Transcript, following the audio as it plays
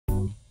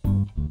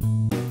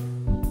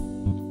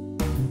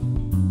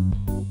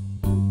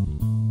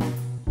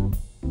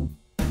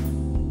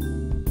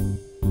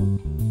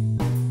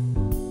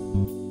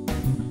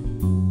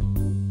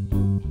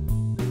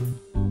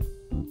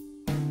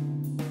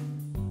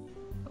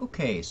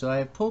Okay, so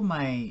I pulled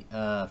my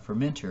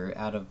fermenter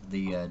out of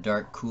the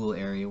dark, cool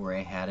area where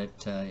I had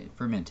it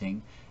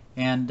fermenting,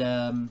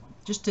 and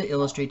just to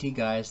illustrate to you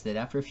guys that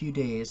after a few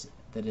days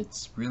that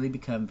it's really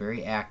become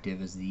very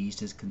active as the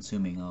yeast is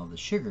consuming all the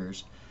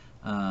sugars,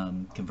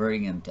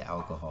 converting them to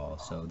alcohol.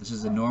 So this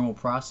is a normal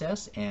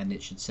process, and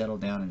it should settle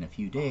down in a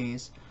few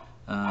days,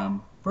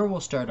 where we'll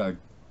start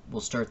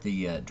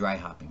the dry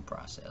hopping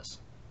process.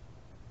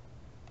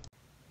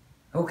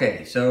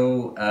 Okay,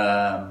 so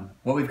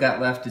what we've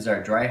got left is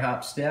our dry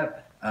hop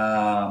step,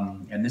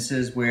 and this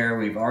is where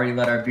we've already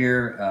let our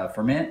beer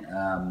ferment,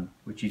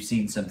 which you've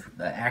seen some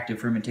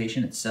active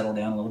fermentation. It's settled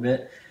down a little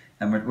bit,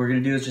 and what we're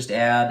going to do is just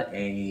add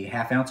a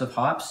 ½ ounce of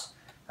hops,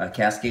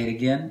 cascade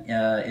again,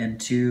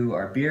 into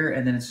our beer,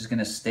 and then it's just going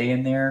to stay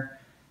in there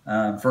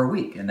for a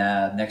week, and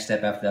the next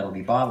step after that will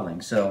be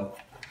bottling. So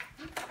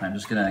I'm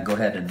just going to go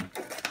ahead and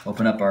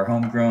open up our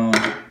homegrown,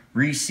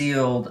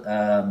 resealed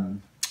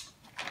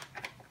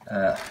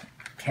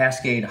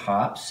Cascade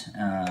hops,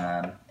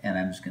 and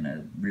I'm just going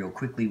to real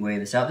quickly weigh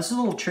this out. This is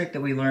a little trick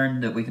that we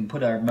learned, that we can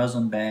put our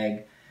muslin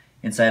bag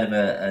inside of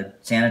a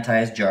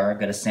sanitized jar. I've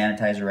got a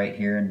sanitizer right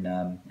here, and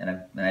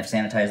I've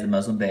sanitized the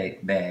muslin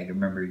bag.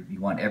 Remember, you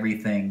want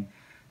everything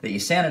that you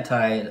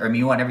sanitize, or I mean,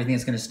 you want everything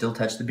that's going to still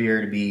touch the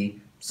beer to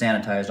be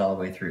sanitized all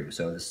the way through.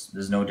 So this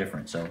is no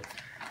different. So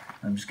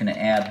I'm just going to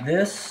add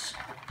this,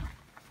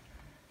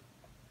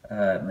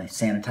 my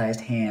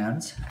sanitized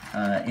hands,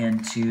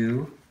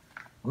 into...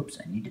 Whoops,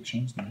 I need to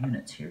change the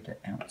units here to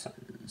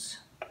ounces.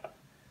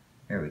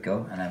 There we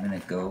go, and I'm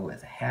going to go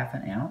with ½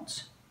 an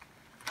ounce.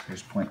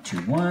 There's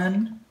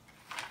 0.21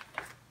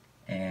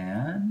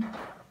 and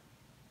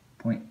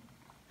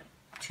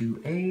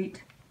 0.28,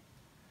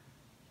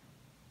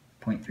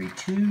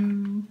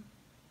 0.32,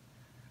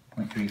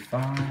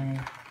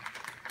 0.35,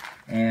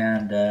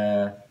 and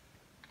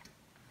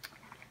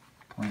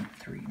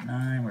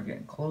 0.39. We're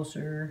getting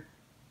closer.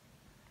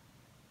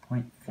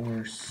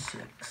 0.46.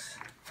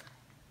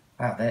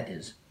 Wow, that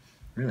is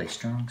really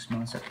strong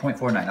smell stuff.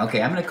 0.49.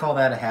 Okay, I'm going to call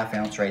that a ½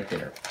 ounce right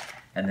there.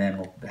 And then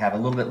we'll have a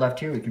little bit left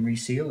here we can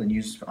reseal and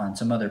use on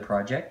some other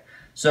project.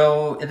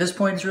 So at this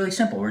point, it's really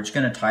simple. We're just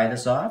going to tie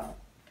this off.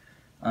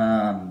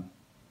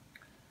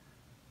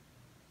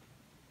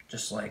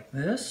 Just like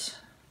this.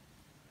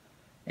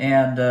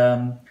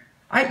 And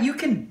you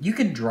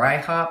can dry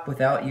hop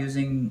without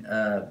using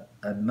a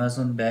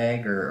muslin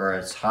bag or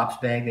a hops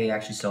bag. They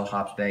actually sell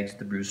hops bags at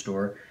the brew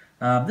store.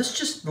 This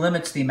just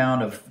limits the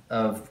amount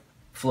of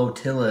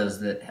flotillas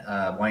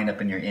that wind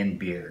up in your end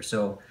beer.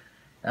 So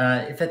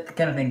if that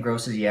kind of thing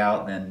grosses you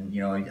out, then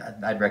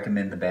I'd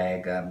recommend the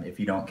bag. If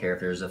you don't care if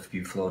there's a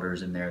few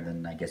floaters in there,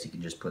 then I guess you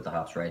can just put the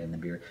hops right in the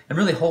beer. And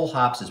really, whole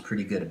hops is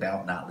pretty good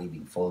about not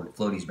leaving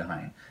floaties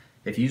behind.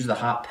 If you use the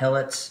hop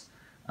pellets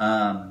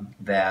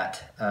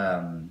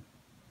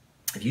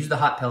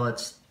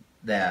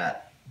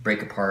that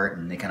break apart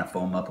and they kind of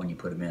foam up when you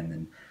put them in,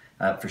 then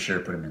for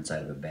sure put them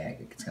inside of a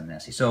bag. It gets kind of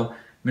nasty. So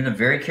I'm going to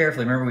very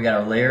carefully, remember we got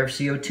our layer of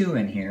CO2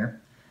 in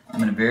here. I'm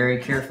going to very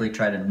carefully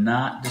try to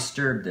not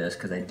disturb this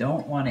because I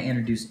don't want to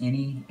introduce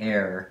any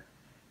air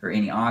or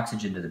any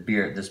oxygen to the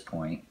beer at this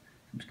point.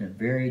 I'm just going to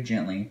very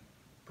gently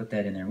put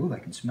that in there. Ooh, I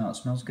can smell it. It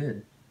smells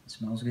good. It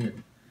smells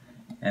good.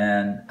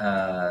 And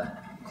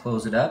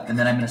close it up. And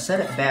then I'm going to set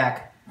it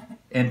back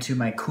into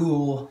my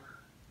cool,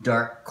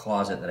 dark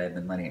closet that I've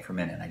been letting it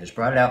ferment in. I just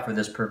brought it out for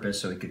this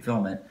purpose so we could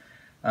film it.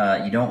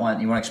 You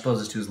want to expose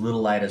this to as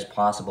little light as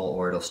possible,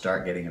 or it'll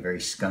start getting a very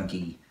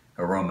skunky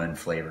aroma and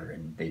flavor,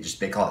 and they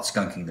call it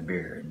skunking the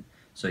beer. And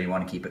so you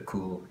want to keep it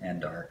cool and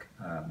dark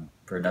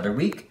for another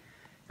week,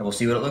 and we'll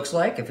see what it looks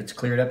like. If it's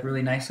cleared up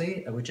really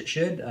nicely, which it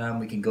should,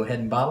 we can go ahead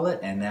and bottle it,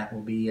 and that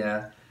will be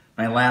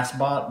my last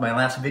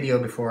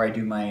video before I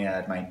do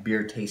my my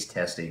beer taste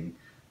testing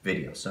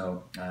video.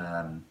 So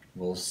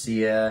we'll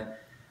see you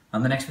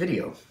on the next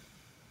video.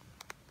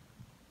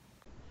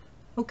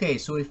 Okay,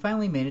 so we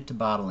finally made it to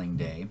bottling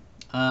day.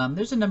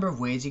 There's a number of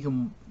ways you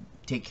can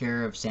take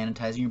care of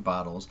sanitizing your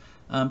bottles.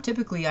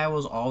 Typically, I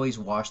will always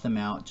wash them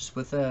out just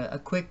with a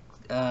quick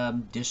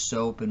dish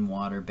soap and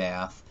water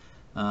bath,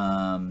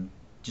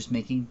 just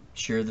making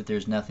sure that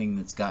there's nothing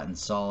that's gotten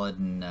solid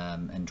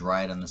and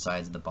dried on the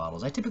sides of the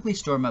bottles. I typically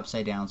store them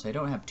upside down, so I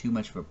don't have too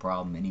much of a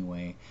problem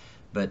anyway,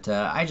 but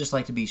I just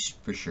like to be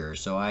for sure,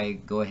 so I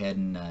go ahead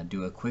and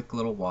do a quick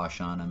little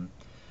wash on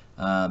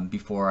them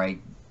before I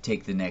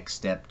take the next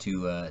step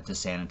to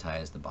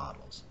sanitize the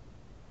bottles.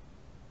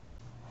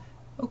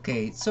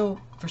 Okay, so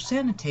for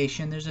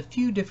sanitation, there's a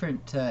few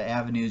different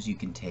avenues you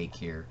can take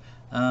here.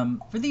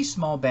 For these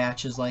small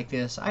batches like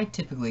this, I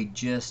typically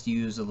just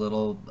use a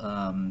little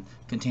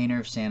container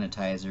of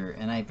sanitizer,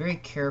 and I very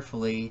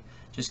carefully,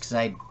 just because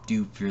I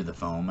do fear the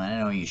foam, I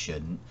know you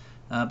shouldn't,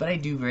 but I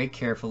do very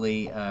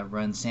carefully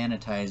run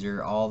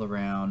sanitizer all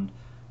around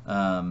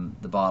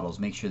the bottles,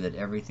 make sure that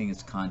everything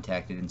is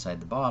contacted inside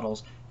the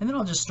bottles, and then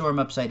I'll just store them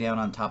upside down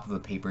on top of a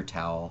paper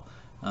towel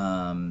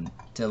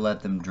to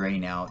let them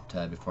drain out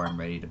before I'm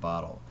ready to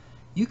bottle.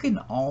 You can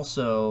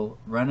also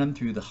run them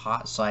through the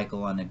hot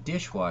cycle on a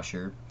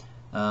dishwasher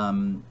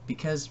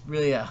because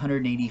really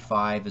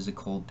 185 is a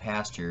cold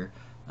pasture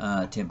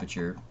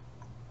temperature.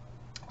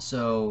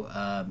 So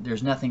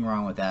there's nothing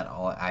wrong with that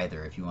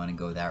either if you want to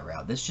go that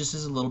route. This just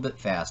is a little bit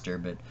faster,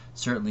 but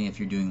certainly if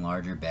you're doing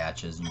larger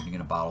batches and you're going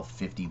to bottle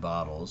 50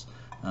 bottles,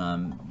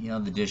 you know,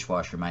 the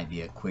dishwasher might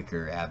be a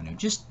quicker avenue.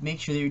 Just make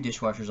sure that your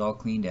dishwasher is all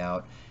cleaned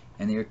out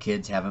and that your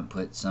kids haven't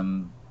put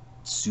some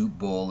soup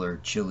bowl or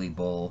chili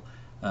bowl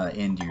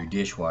into your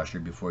dishwasher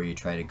before you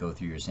try to go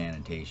through your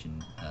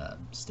sanitation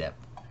step.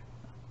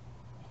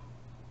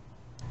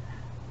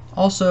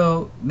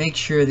 Also, make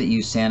sure that you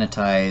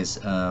sanitize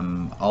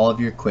all of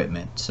your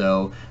equipment.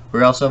 So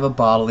we also have a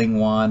bottling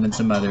wand and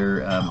some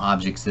other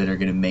objects that are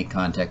going to make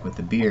contact with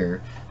the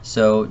beer.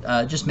 So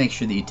just make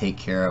sure that you take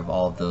care of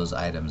all of those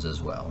items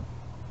as well.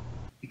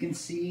 You can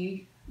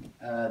see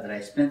that I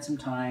spent some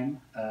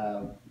time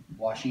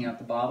washing out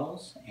the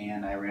bottles,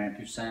 and I ran it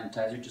through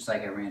sanitizer just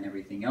like I ran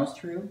everything else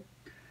through.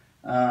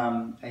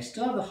 I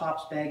still have the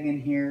hops bag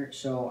in here,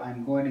 so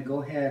I'm going to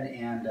go ahead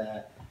and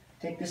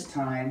take this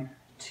time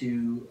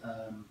to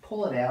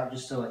pull it out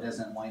just so it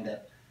doesn't wind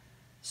up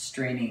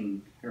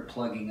straining or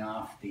plugging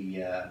off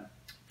the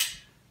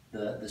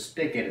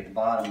spigot at the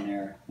bottom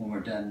there when we're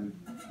done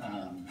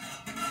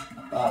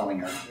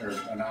bottling or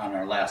on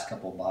our last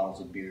couple of bottles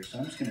of beer. So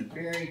I'm just going to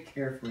very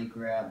carefully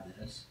grab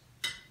this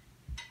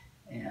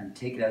and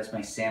take it out. It's my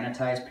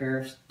sanitized pair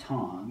of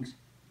tongs.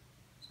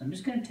 So I'm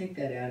just going to take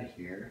that out of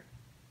here.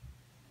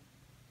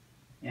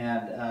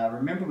 And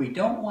remember, we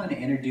don't want to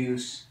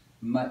introduce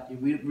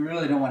we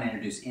really don't want to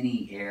introduce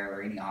any air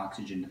or any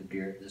oxygen to the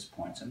beer at this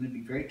point. So I'm going to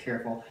be very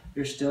careful.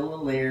 There's still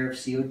a layer of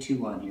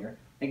CO2 on here.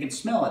 I can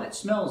smell it. It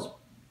smells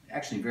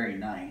actually very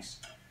nice.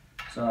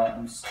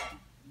 So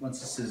once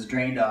this is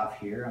drained off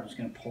here, I'm just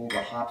going to pull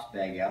the hops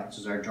bag out. This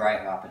is our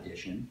dry hop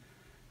edition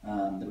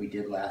that we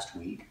did last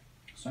week.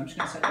 So I'm just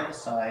going to set that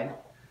aside,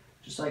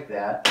 just like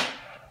that.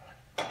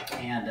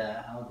 And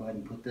I'll go ahead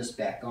and put this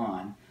back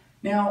on.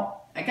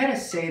 Now, I got to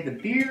say, the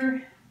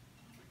beer,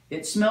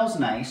 it smells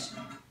nice.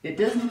 It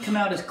doesn't come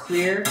out as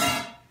clear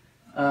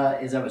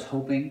as I was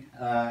hoping.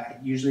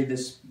 Usually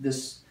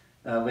this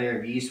layer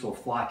of yeast will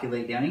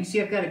flocculate down. You can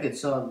see I've got a good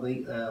solid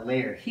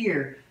layer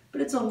here, but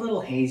it's a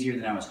little hazier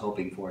than I was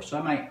hoping for. So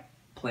I might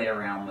play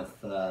around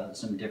with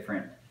some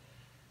different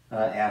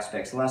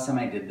aspects. The last time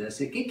I did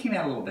this, it came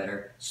out a little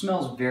better.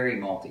 Smells very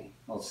malty.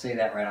 I'll say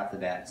that right off the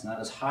bat. It's not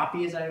as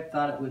hoppy as I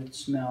thought it would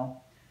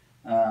smell,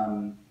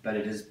 but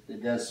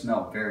it does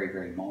smell very,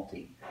 very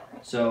malty.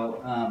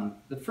 So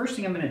the first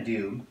thing I'm going to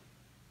do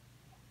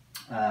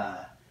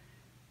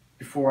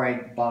before I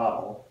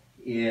bottle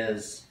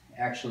is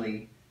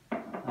actually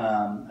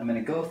I'm going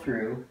to go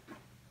through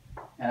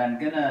and I'm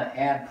going to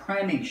add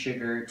priming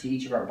sugar to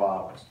each of our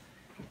bottles.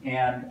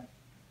 And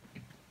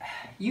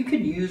you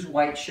can use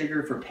white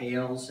sugar for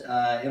pails.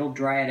 It'll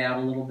dry it out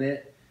a little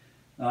bit.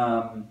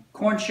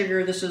 Corn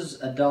sugar, this is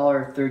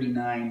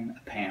 $1.39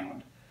 a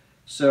pound.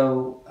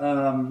 So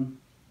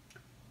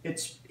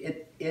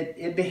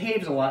it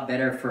behaves a lot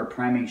better for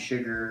priming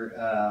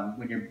sugar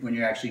when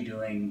you're actually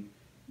doing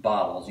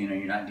bottles. You know,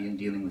 you're not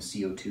dealing with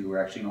CO2. We're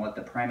actually going to let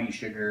the priming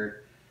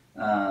sugar,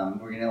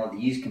 we're going to let the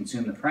yeast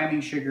consume the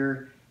priming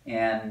sugar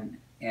and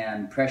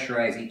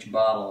pressurize each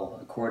bottle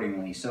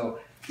accordingly. So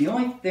the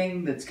only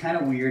thing that's kind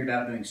of weird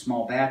about doing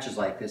small batches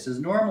like this is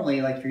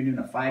normally, like if you're doing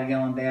a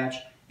 5-gallon batch,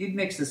 you'd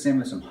mix this in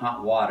with some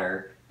hot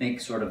water, make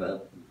sort of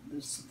a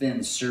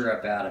thin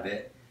syrup out of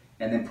it,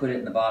 and then put it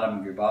in the bottom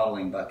of your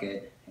bottling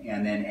bucket,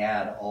 and then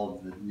add all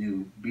of the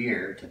new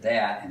beer to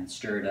that and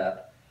stir it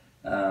up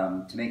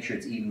to make sure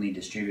it's evenly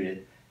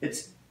distributed.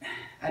 It's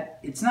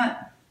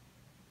not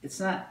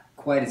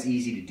quite as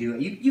easy to do.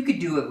 You could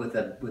do it with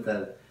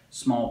a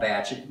small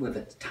batch, with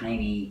a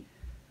tiny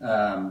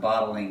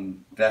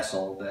bottling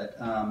vessel, but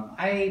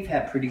I've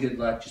had pretty good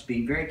luck just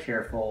being very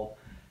careful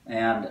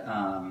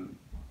and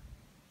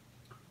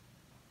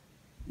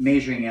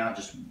measuring out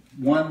just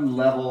one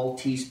level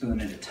teaspoon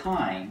at a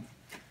time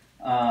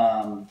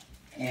and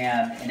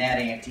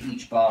adding it to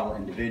each bottle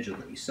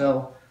individually.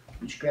 So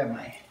let me just grab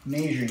my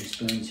measuring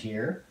spoons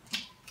here.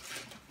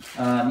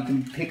 You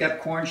can pick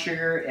up corn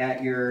sugar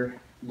at your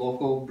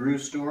local brew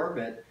store,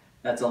 but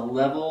that's one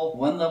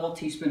level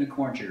teaspoon of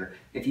corn sugar.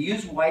 If you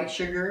use white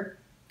sugar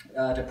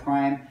to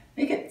prime,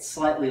 make it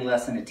slightly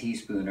less than a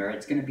teaspoon, or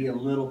it's going to be a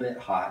little bit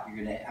hot.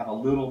 You're going to have a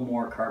little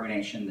more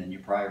carbonation than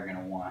you're probably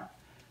going to want.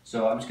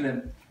 So I'm just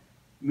going to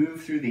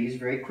move through these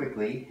very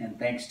quickly, and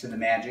thanks to the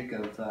magic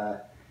of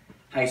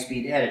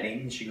high-speed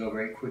editing, this should go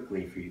very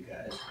quickly for you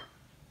guys.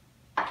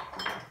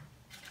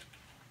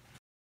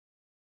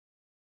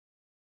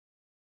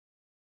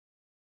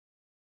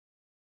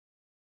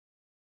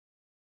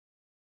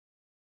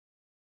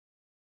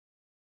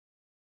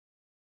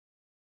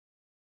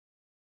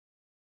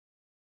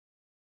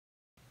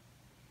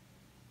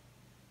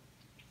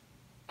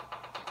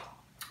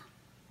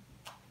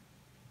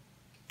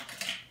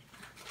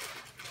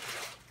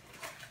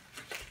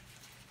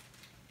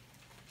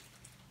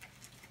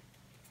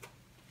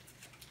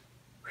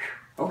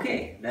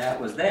 Okay,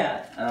 that was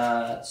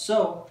that.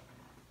 So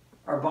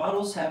our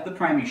bottles have the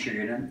priming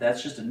sugar in them.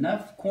 That's just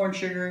enough corn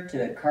sugar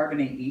to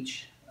carbonate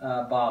each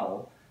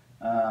bottle.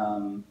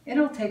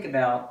 It'll take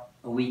about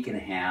a week and a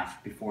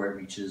half before it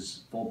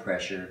reaches full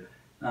pressure,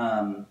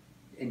 and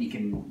you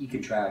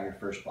can try out your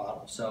first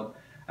bottle. So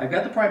I've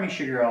got the priming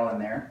sugar all in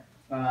there.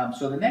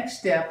 So the next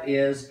step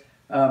is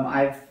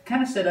I've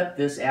kind of set up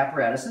this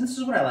apparatus, and this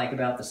is what I like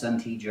about the Sun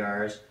Tea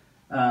jars,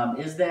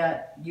 is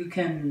that you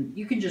can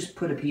just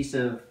put a piece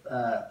of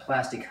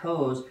plastic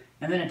hose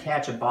and then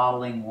attach a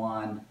bottling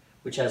wand,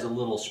 which has a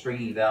little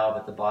springy valve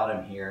at the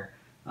bottom here.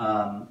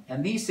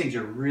 And these things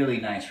are really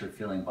nice for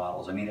filling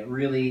bottles. I mean, it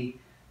really,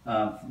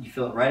 you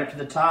fill it right up to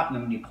the top, and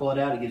then when you pull it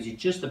out, it gives you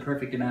just the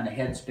perfect amount of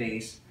head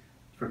space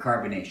for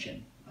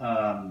carbonation.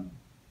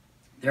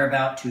 They're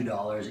about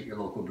 $2 at your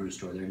local brew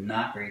store. They're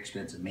not very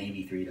expensive,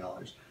 maybe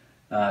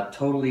 $3.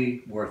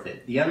 Totally worth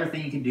it. The other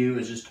thing you can do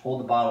is just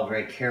hold the bottle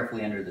very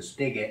carefully under the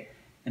spigot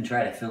and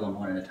try to fill them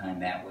one at a time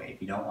that way,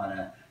 if you don't want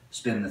to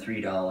spend the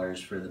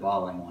 $3 for the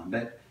bottling one.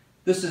 But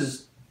this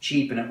is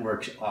cheap and it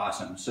works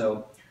awesome.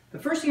 So the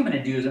first thing I'm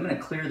going to do is I'm going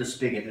to clear the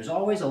spigot. There's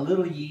always a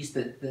little yeast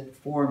that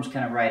forms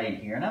kind of right in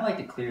here, and I like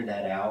to clear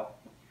that out.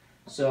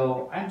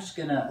 So I'm just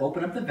going to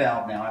open up the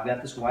valve now. I've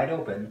got this wide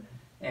open,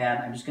 and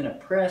I'm just going to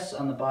press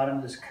on the bottom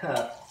of this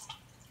cup,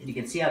 and you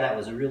can see how that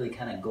was a really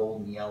kind of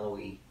golden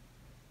yellowy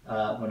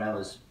when I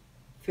was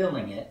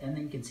filling it. And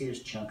then you can see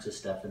there's chunks of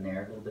stuff in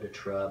there, a little bit of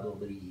trub, a little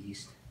bit of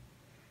yeast.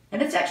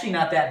 And it's actually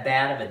not that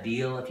bad of a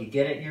deal. If you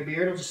get it in your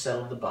beer, it'll just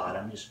settle to the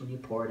bottom. Just when you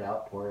pour it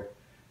out, pour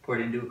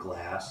it into a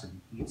glass, and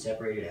you can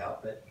separate it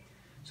out. But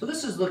so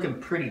this is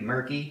looking pretty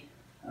murky.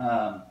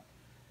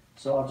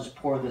 So I'll just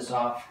pour this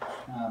off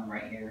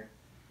right here,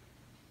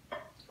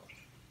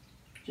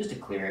 just to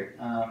clear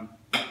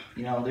it.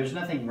 You know, there's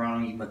nothing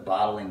wrong even with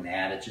bottling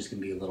that. It's just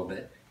gonna be a little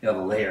bit. You have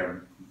a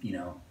layer, you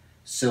know,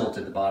 silt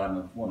at the bottom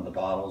of one of the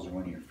bottles or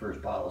one of your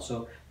first bottles.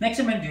 So next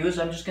thing I'm gonna do is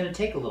I'm just gonna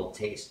take a little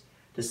taste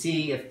to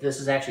see if this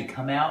has actually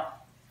come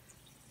out,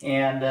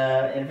 and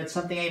if it's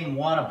something I even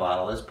want to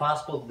bottle. It's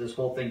possible that this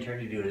whole thing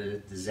turned into a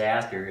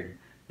disaster,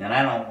 and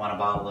I don't want to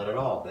bottle it at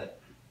all. But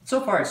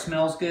so far it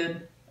smells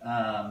good,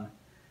 and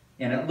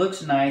it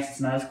looks nice.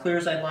 It's not as clear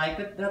as I'd like,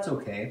 but that's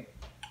okay.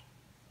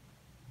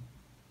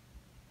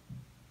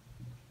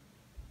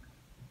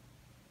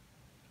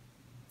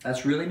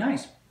 That's really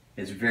nice.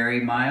 It's very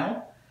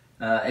mild.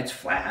 It's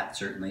flat,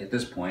 certainly, at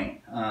this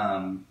point,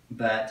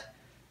 but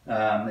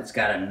it's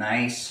got a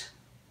nice,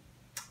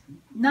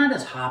 not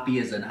as hoppy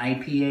as an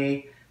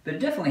IPA, but it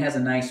definitely has a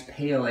nice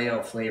pale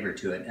ale flavor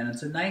to it. And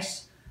it's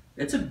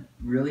a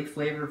really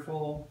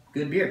flavorful,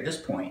 good beer at this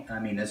point. I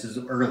mean, this is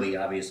early,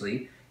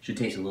 obviously. Should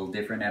taste a little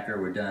different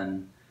after we're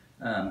done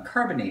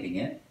carbonating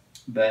it.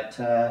 But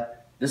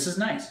this is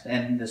nice,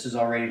 and this is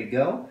all ready to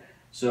go.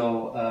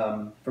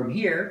 So from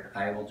here,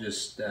 I will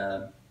just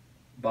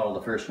bottle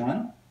the first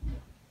one.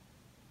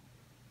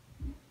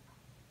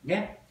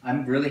 Yeah,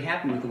 I'm really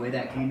happy with the way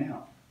that came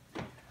out.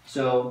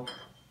 So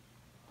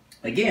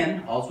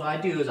again, all I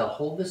do is I'll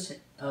hold this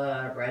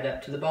right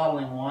up to the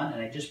bottling wand,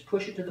 and I just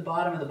push it to the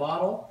bottom of the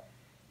bottle,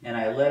 and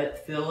I let it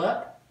fill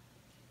up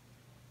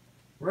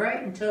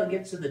right until it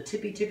gets to the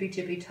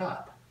tippy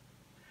top.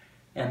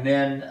 And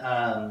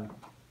then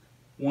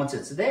once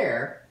it's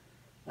there,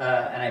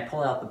 and I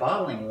pull out the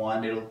bottling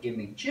wand, it'll give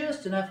me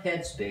just enough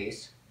head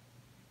space,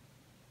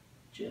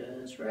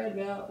 just right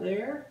about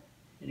there,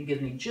 and it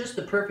gives me just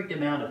the perfect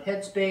amount of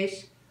head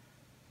space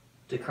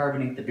to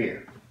carbonate the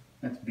beer.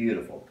 That's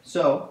beautiful.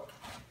 So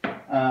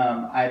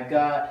I've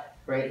got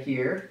right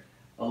here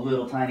a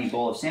little tiny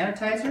bowl of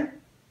sanitizer.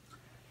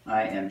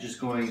 I am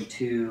just going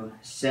to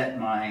set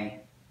my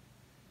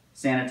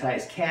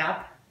sanitized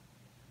cap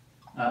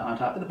on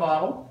top of the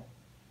bottle,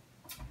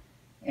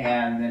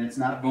 and then it's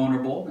not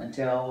vulnerable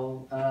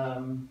until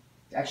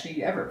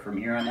actually ever from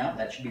here on out.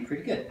 That should be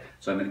pretty good.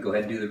 So I'm going to go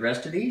ahead and do the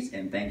rest of these,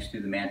 and thanks to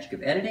the magic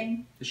of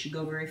editing, this should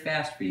go very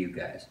fast for you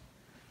guys.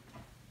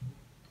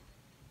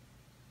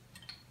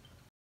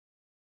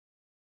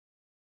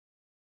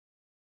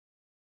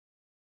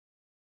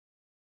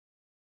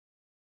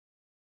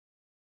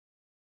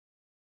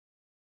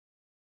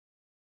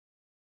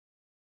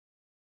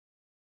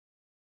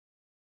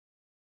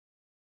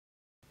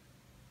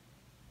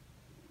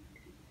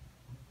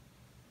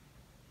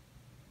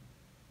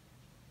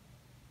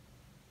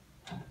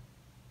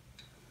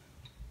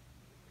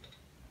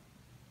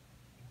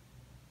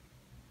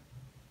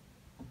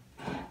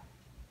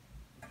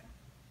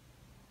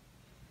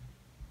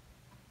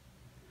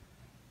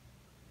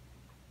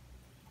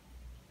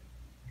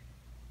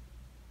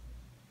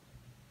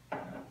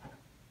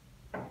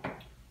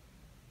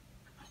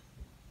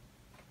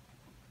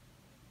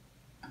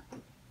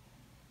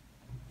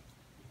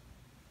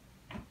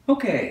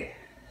 Okay,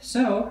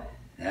 so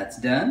that's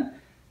done.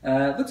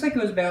 Looks like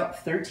it was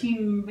about 12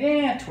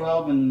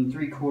 and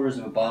 3/4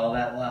 of a bottle.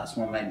 That last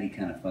one might be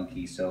kind of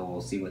funky, so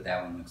we'll see what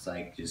that one looks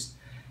like. Just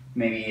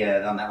maybe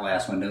on that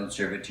last one, don't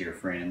serve it to your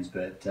friends.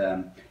 But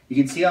you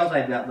can see all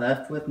I've got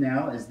left with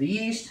now is the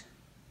yeast.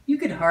 You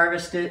could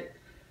harvest it.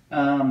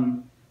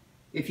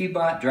 if you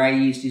bought dry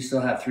yeast, you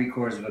still have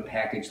 3/4 of a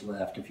package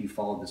left if you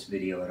followed this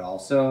video at all.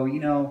 So, you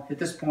know, at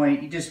this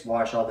point, you just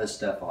wash all this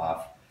stuff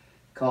off.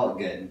 Call it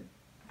good.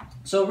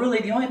 So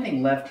really, the only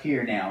thing left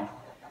here now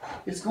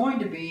is going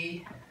to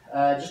be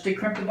just to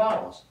crimp the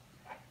bottles.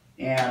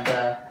 And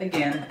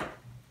again,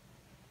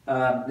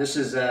 this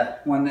is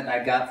one that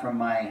I got from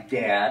my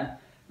dad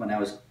when I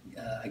was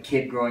a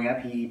kid growing up.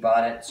 He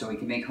bought it so he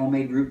could make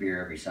homemade root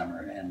beer every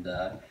summer. And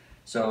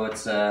so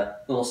it's a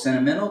little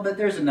sentimental, but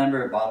there's a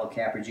number of bottle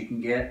cappers you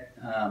can get.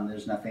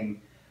 There's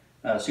nothing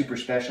super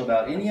special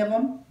about any of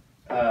them.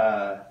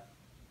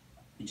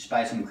 You just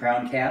buy some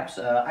crown caps.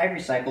 I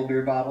recycle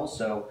beer bottles,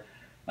 so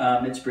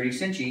it's pretty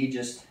cinchy. You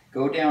just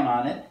go down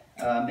on it,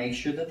 make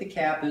sure that the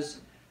cap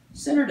is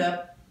centered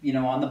up, you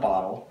know, on the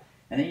bottle,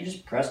 and then you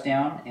just press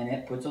down and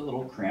it puts a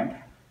little crimp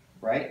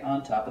right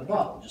on top of the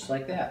bottle, just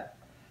like that.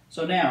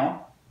 So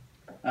now,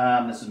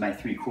 this is my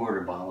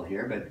 3/4 bottle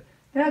here, but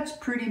that's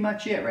pretty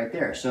much it right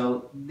there.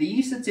 So the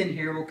yeast that's in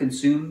here will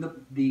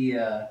consume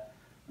the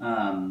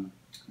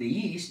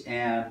yeast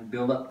and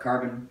build up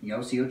carbon, you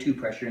know, CO2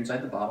 pressure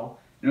inside the bottle,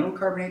 and it'll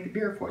carbonate the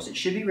beer for us. It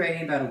should be ready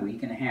in about a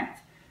week and a half,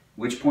 at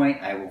which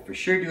point I will for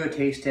sure do a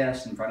taste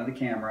test in front of the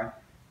camera,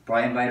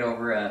 probably invite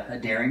over a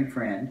daring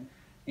friend,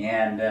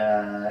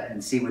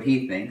 and see what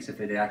he thinks, if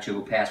it actually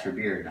will pass for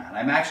beer or not.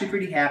 I'm actually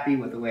pretty happy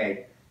with the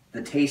way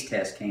the taste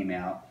test came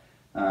out.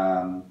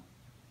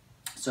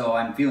 So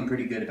I'm feeling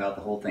pretty good about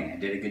the whole thing. I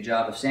did a good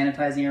job of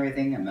sanitizing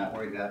everything. I'm not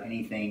worried about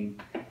anything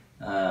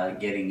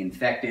getting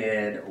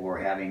infected or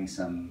having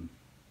something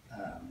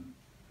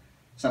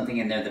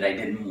in there that I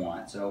didn't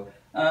want. So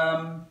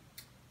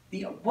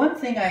the one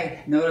thing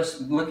I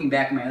noticed looking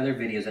back at my other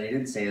videos that I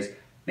didn't say is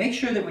make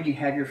sure that when you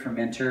have your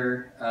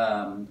fermenter,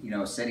 you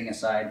know, setting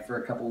aside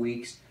for a couple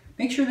weeks,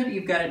 make sure that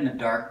you've got it in a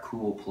dark,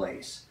 cool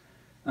place.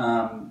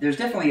 There's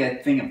definitely a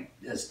thing of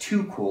it's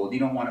too cold. You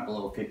don't want it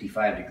below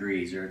 55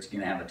 degrees or it's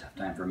going to have a tough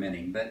time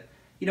fermenting, but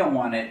you don't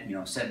want it, you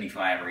know,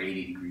 75 or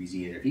 80 degrees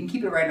either. If you can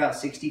keep it right about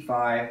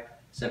 65,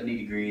 70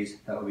 degrees,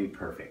 that would be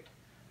perfect.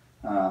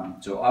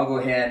 So I'll go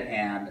ahead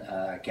and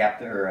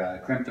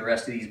crimp the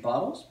rest of these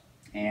bottles.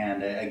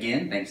 And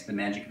again, thanks to the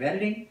magic of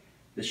editing,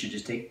 this should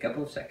just take a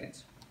couple of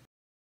seconds.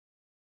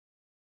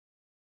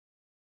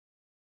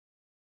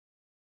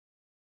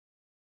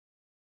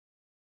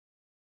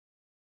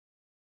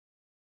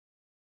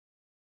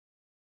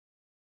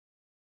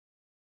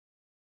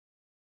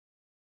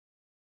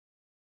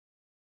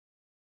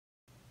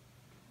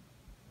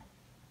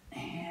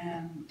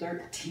 And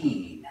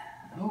 13.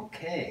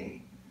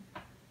 Okay.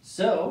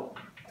 So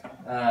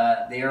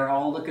they are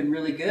all looking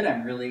really good.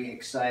 I'm really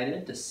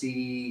excited to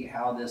see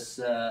how this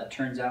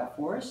turns out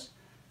for us.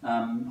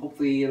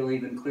 Hopefully it'll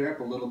even clear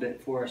up a little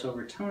bit for us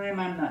over time.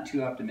 I'm not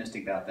too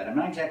optimistic about that. I'm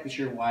not exactly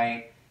sure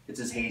why it's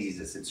as hazy as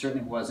this. It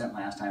certainly wasn't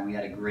last time. We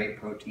had a great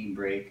protein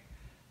break.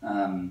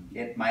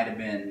 It might have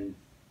been,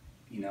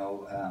 you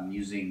know,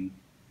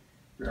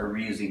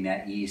 reusing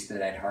that yeast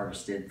that I'd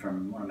harvested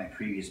from one of my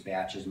previous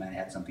batches. Might have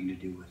had something to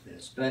do with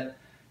this, but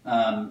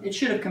it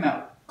should have come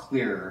out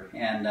clearer.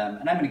 And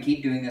I'm going to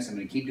keep doing this. I'm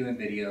going to keep doing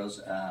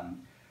videos.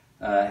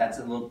 Had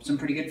some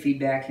pretty good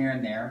feedback here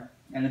and there,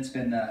 and it's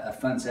been a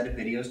fun set of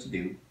videos to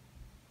do.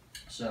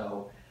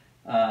 So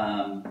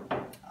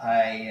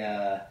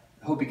I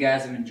hope you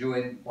guys have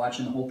enjoyed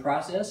watching the whole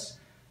process.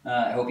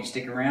 I hope you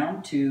stick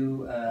around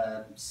to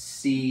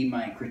see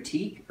my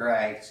critique, or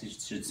I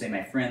should say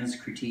my friend's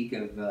critique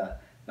of the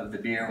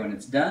beer when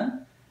it's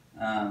done.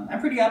 I'm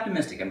pretty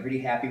optimistic. I'm pretty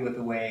happy with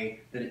the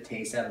way that it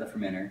tastes out of the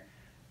fermenter.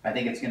 I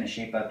think it's going to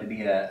shape up to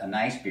be a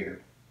nice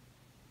beer.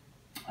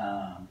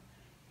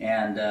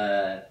 And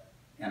I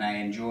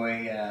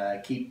enjoy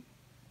to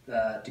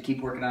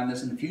keep working on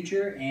this in the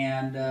future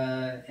and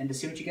to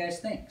see what you guys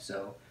think.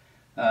 So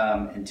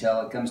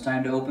until it comes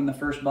time to open the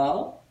first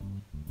bottle,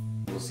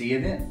 we'll see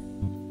you then.